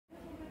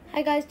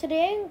Hi guys,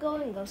 today I'm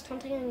going ghost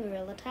hunting in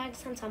Gorilla Tag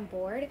since I'm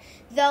bored.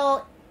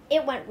 Though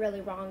it went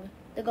really wrong.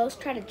 The ghost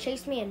tried to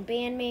chase me and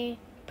ban me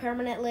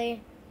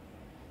permanently.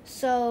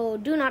 So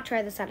do not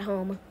try this at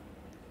home.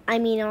 I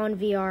mean on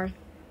VR.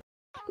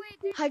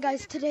 Hi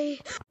guys,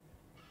 today...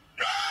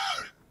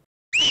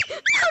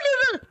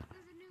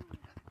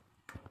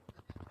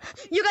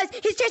 You guys,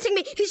 he's chasing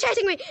me! He's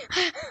chasing me!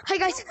 Hi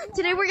guys,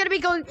 today we're gonna be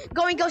going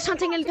ghost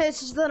hunting, and it's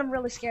just that I'm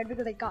really scared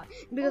because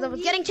I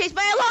was getting chased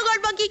by a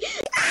longhorn monkey!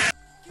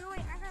 Wait,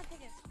 I gotta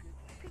take a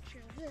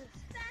picture of this.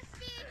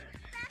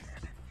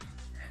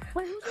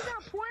 Wait, who did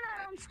that point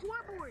at on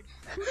scoreboard?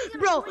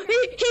 Bro,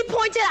 he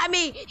pointed at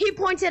me. He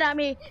pointed at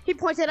me. He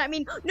pointed at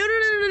me.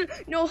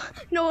 No,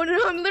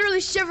 I'm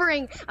literally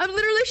shivering. I'm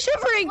literally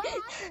shivering.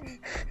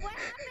 What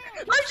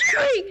happened? I'm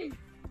shivering.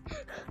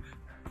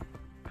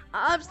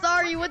 I'm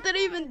sorry. What did I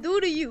even do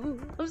to you?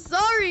 I'm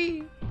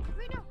sorry.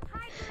 Wait, no,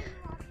 hide in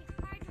the lobby.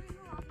 Hide in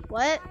the lobby.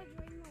 What? Hide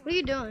in the What are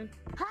you doing?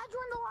 Hide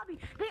in the lobby.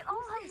 They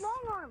all have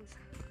long arms.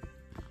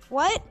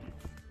 What?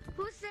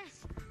 Who's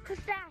this? Who's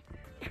that?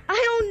 I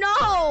don't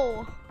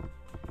know.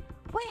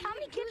 Wait, how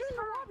many kids are in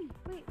the lobby?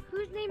 Wait,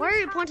 whose name Why is are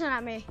you Ty? pointing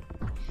at me?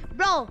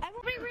 Bro, I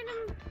will be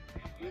random.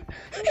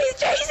 he's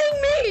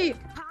chasing me.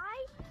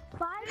 Hi?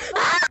 Five?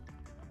 Ah!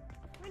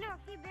 Wait, no,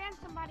 if he bans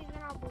somebody,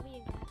 then I'll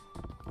believe that.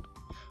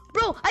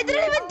 Bro, I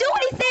didn't even do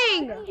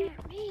anything. He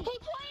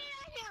pointed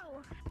at you.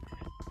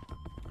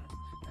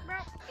 Bro,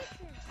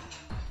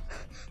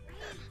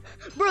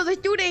 Bro, this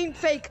dude ain't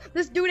fake.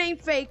 This dude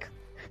ain't fake.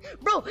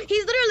 Bro,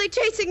 he's literally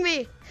chasing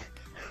me.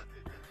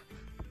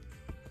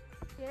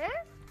 yes?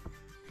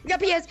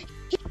 Yep, he is.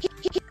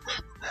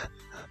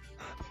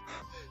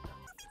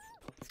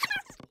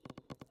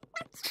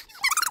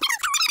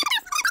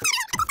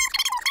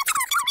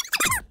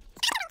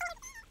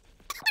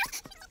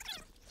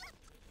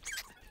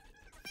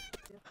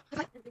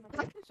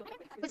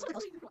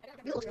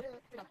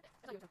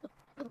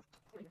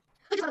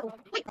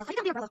 Wait, I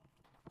got the umbrella.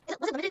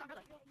 Was it limited?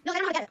 No, I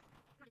don't know how to get it.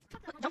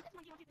 Jump.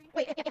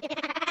 Wait.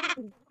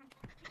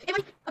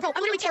 Bro,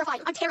 I'm literally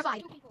terrified. I'm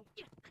terrified.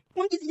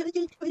 You guys,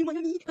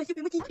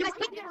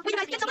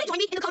 can somebody join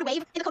me in the code wave?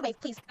 In the code wave,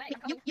 please.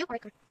 You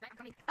alright, good.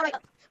 Alright,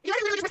 you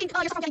guys are literally just risking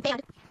yourself from getting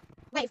banned.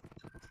 Wave.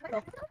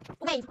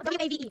 Wave.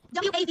 W-A-V-E.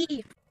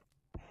 W-A-V-E.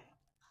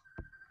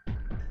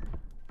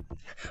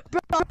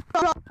 Bro.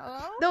 Hello?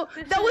 No,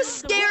 that was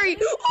scary.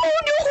 Oh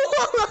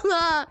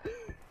no!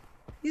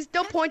 He's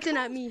still pointing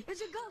at me.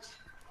 It's a ghost.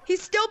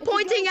 He's still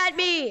pointing at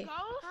me.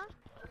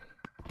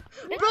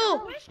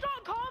 Bro, Which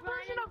call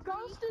version of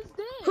Ghost is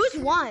this? who's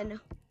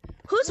won?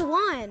 Who's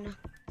won?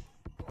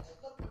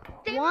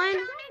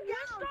 One?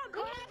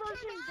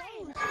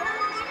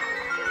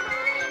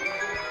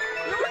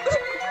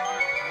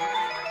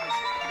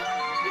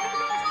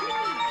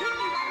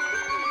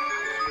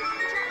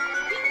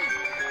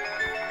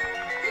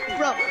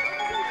 Bro,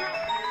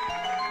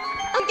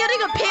 I'm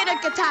getting a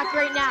panic attack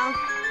right now.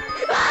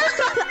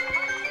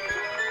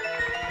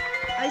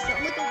 I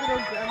sound like a little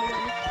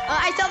gremlin.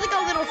 I sound like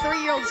a little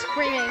 3-year-old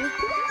screaming.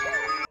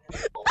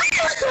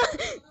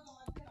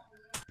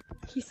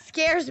 He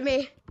scares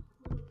me.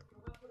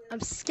 I'm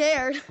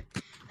scared.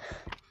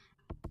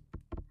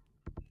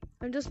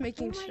 I'm just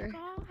making sure.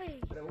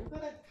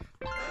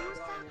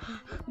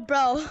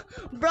 Bro,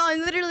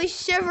 I'm literally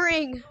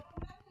shivering.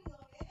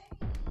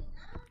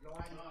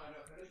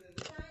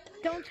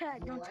 Don't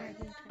tag.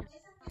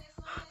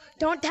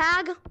 Don't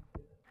tag?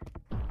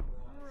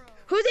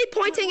 Who's he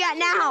pointing at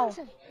now?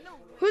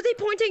 Who's he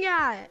pointing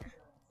at?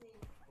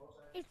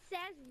 It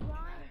says run.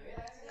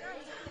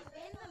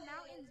 In the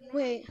mountains.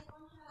 Wait,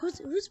 who is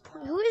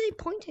he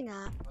pointing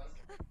at?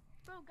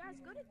 Bro, guys,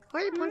 go to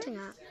Where are you pointing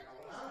at?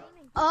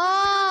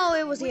 Oh,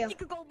 it was you.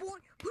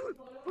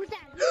 Who's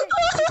that?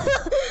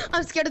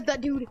 I'm scared of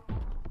that dude.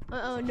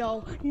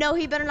 No,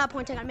 he better not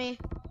pointing at me.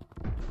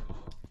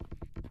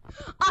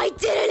 I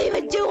didn't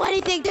even do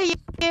anything to you.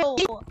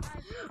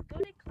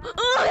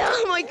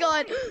 Oh my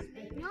god.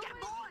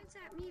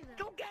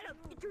 Don't get him.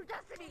 It's your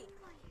destiny.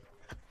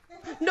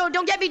 No,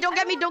 don't get me.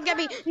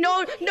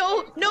 No.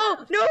 No.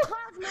 No.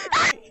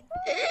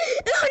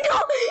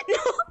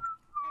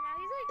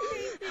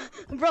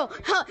 Bro,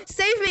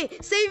 save me.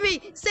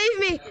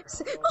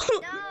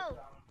 No,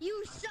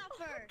 you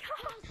suffer.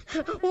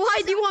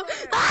 Why do you want...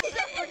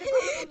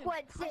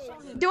 What's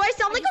this? Do I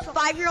sound like a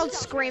 5-year-old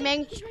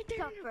screaming?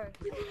 Suffer.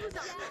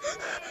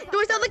 Do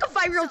I sound like a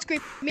 5-year-old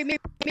screaming?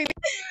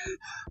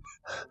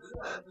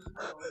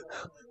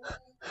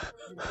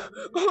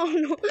 Oh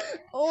no.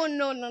 Oh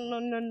no. Oh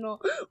no.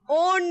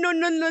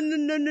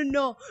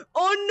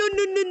 Oh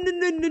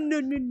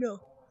no.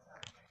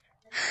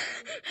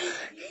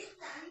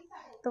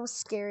 That was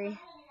scary.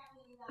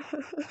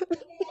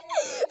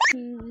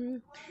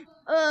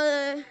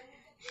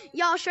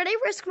 Y'all, should I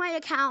risk my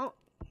account?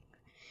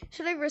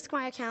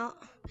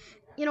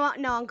 You know what?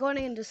 No, I'm going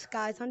in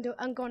disguise.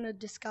 I'm going to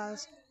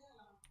disguise.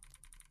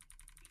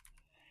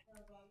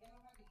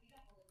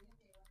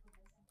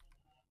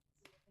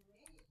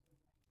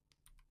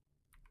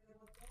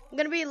 I'm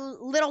gonna be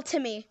little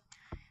Timmy.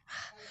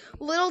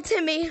 Little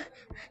Timmy.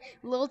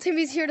 Little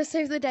Timmy's here to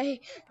save the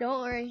day.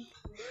 Don't worry.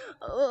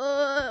 Bro!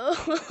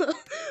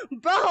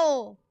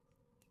 Oh,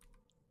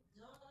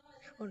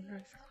 no.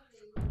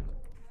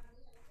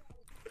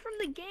 From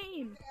the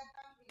game.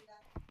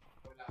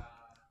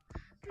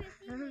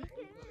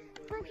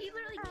 Bro, he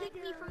literally kicked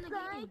me from the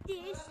game.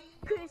 This,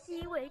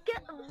 Chrissy, wake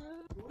up.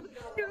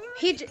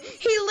 He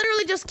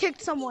literally just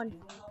kicked someone.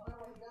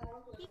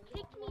 He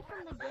kicked me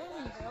from the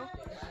game, bro.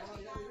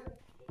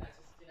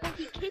 Bro,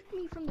 he kicked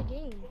me from the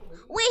game.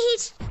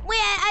 Wait,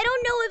 I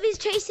don't know if he's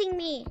chasing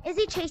me. Is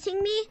he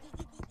chasing me?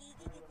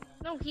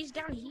 No, he's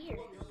down here.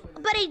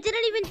 But I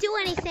didn't even do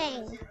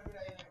anything.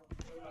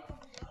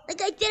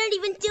 Like, I didn't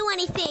even do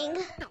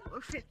anything. No,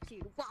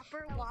 50.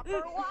 Whopper,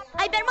 whopper, whopper.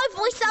 I bet my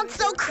voice sounds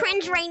so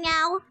cringe right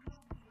now.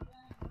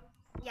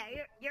 Yeah,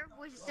 your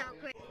voice is sound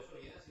crazy.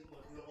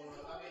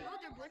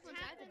 Bro, what's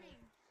happening?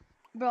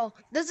 Bro,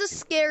 this is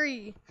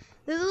scary.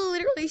 This is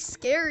literally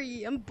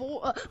scary. I'm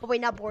bored. Oh,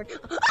 wait, not bored.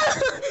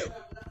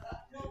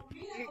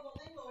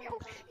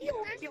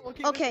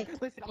 Okay.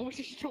 Listen, I was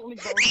just trolling,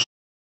 bro.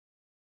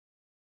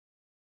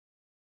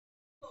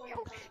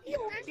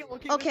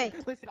 Okay.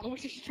 Listen, I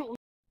was just trolling.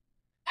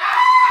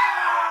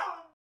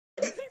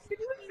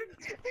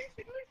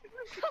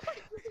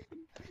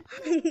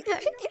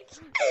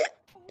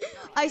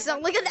 I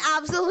sound like an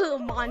absolute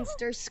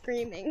monster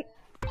screaming.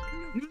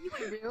 You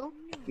ain't real.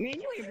 Man,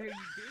 you ain't real, you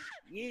bitch.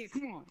 Yeah,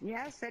 come on.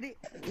 Yeah, I said it.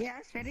 Yeah,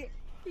 I said it.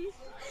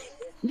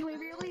 You ain't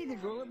real either,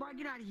 Gorilla Bot.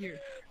 Get out of here.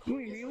 You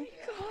ain't real.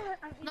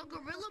 No,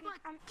 Gorilla Bot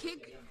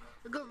kicked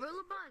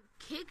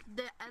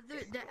the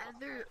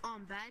other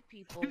bad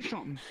people. Do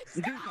something.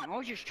 Do something. I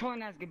was just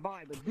trolling as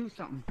goodbye, but do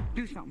something.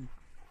 Do something.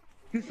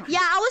 Do something. Yeah,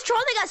 I was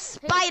trolling a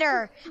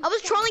spider. I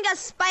was trolling a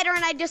spider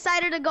and I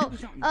decided to go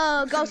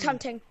ghost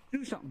hunting.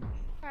 Do something.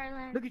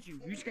 Harlan. Look at you.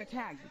 You just got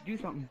tagged. Do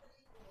something.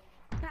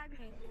 Tag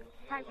me.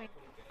 Tag me.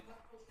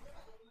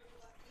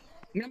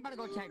 Man, I'm about to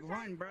go tag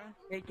run, bruh.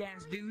 Fake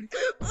ass dude.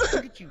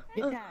 Look at you.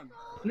 Get tagged.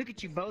 Look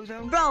at you,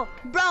 bozo.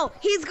 Bro,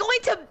 he's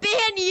going to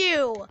ban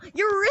you.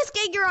 You're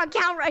risking your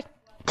account right.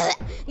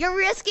 You're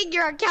risking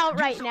your account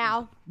right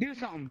now. Do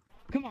something.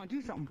 Come on,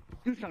 do something.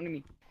 Do something to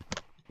me.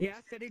 Yeah,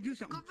 I said it. Do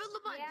something. Gorilla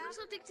Bot, do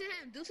something to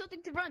him. Do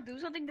something to run. Do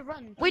something to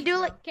run. We do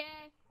like. Okay.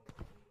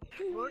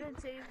 Rodent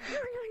save.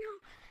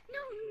 No.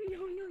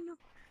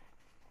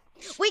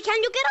 Wait,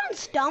 can you get on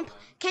Stump?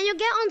 Can you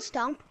get on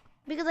Stump?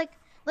 Because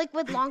like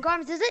with long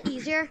arms, is it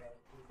easier?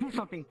 Do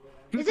something.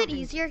 Is it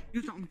easier?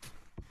 Do something.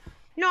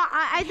 No,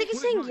 I think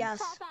he's saying yes.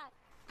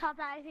 Top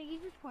that, I think he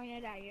just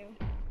pointed at you.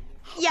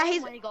 Yeah,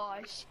 he's. Oh my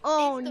gosh.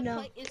 Oh it's the no.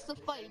 Fight. It's the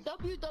fight.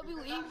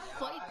 WWE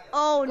fight.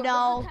 Oh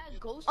no.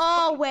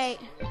 Oh Fight. wait.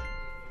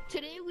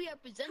 Today we are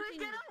presenting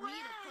me a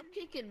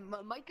cupcake and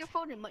my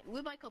microphone and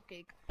with my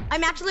cupcake.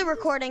 I'm actually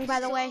recording, by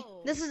the way.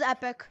 This is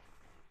epic.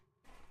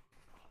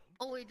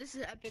 Oh wait, this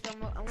is epic.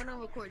 I'm gonna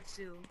record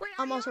soon. Wait,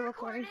 I'm also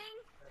recording.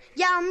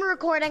 Yeah, I'm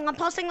recording. I'm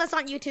posting this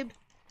on YouTube.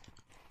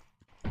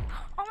 Oh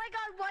my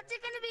god, what's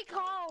it gonna be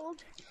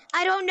called?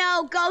 I don't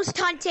know. Ghost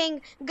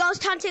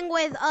hunting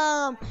with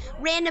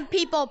random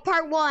people,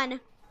 part 1.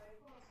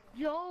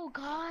 Yo,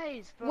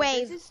 guys, bro,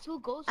 Wait, these two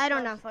ghosts I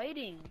don't are know.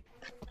 fighting.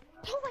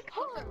 Oh my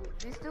god,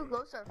 these two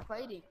ghosts are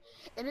fighting,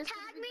 and it's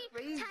tag me,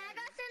 crazy. Tag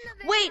us in the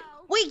video.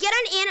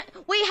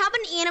 Wait, have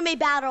an anime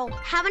battle.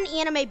 Have an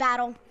anime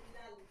battle.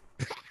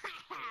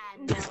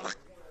 No.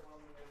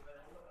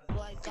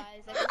 Like,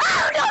 guys,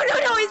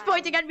 Oh no, he's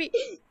pointing at me.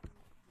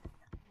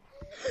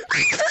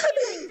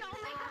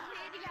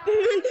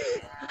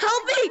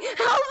 Help me!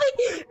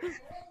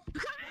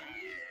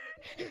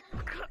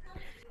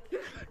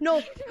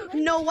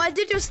 No, why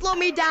did you slow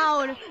me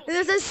down?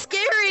 This is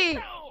scary.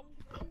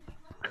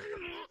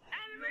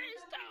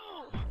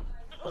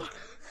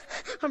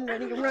 I'm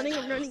running.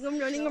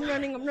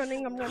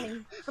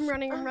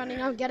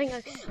 I'm getting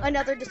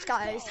another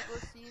disguise.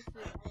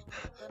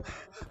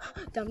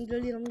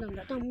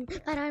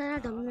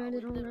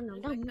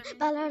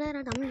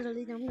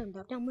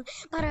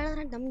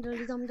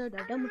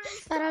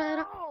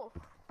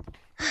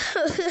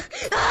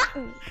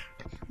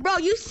 Bro,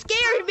 you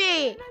scared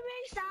me.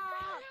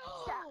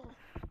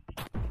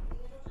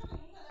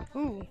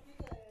 Ooh.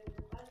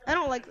 I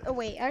don't like. Oh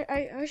wait,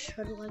 I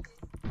should like.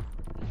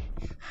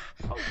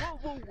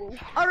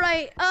 All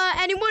right.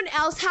 Anyone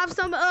else have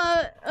some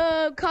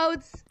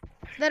codes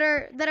that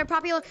are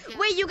popular? Yeah.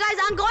 Wait, you guys,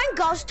 I'm going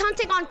ghost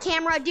hunting on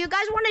camera. Do you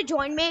guys want to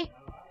join me?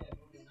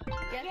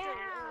 Yes, yeah.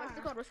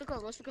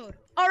 What's the code?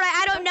 All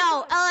right, I don't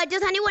know.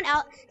 Does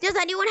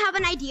anyone have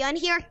an idea in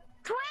here?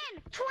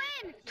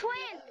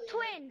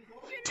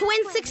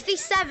 Twin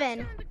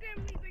 67.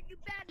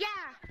 Yeah.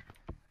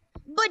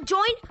 But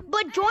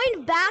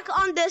join back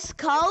on this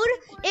code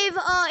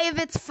if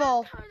it's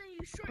full.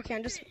 Okay,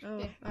 I'm just.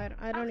 Oh,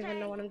 I don't even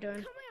know what I'm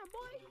doing.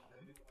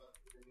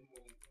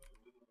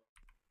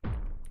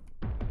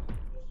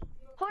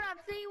 Hold up.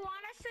 So you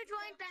want us to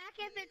join back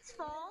if it's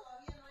full?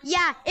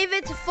 Yeah, if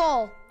it's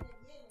full.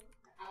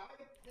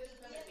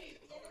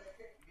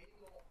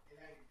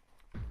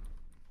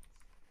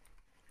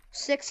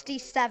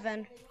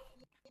 $67.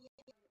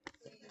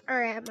 All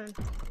right, man.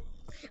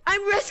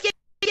 I'm risking.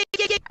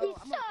 Oh,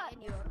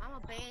 I'm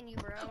gonna ban you,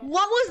 bro.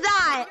 What was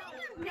that?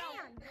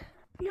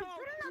 No,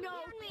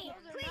 please.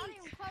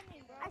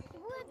 I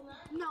would.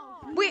 No.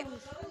 Wait.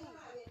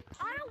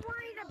 I don't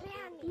want you to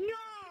ban me.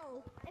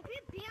 No. If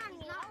you ban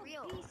me,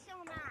 I'll be so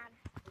mad.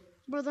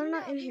 Bro, they're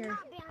not in Do here.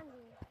 not ban me.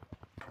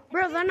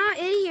 Bro, they're not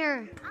in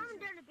here. I'm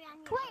done to ban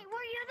you. Wait,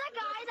 were you the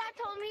guy that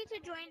told me to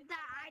join?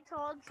 That I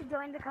told to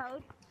join the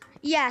code?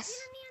 Yes.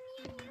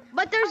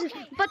 But there's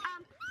Okay, but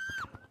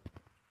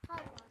Oh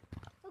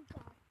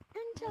God.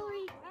 Until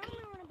we. I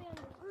don't want to ban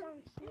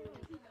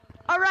you.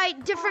 all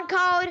right, different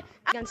code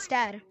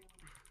instead. Guys,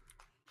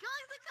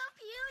 what's up,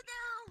 you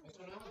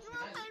though? Let's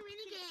all play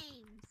mini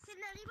games. Can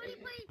anybody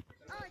play?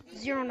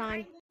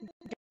 09.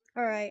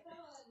 All right.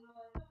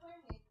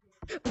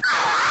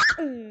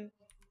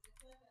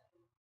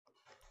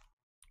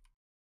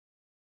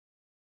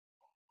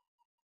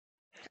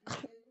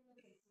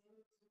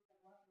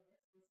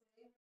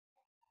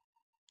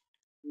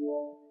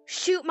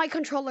 Shoot, my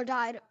controller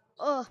died.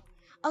 Ugh.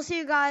 I'll see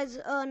you guys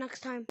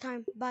next time.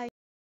 Bye.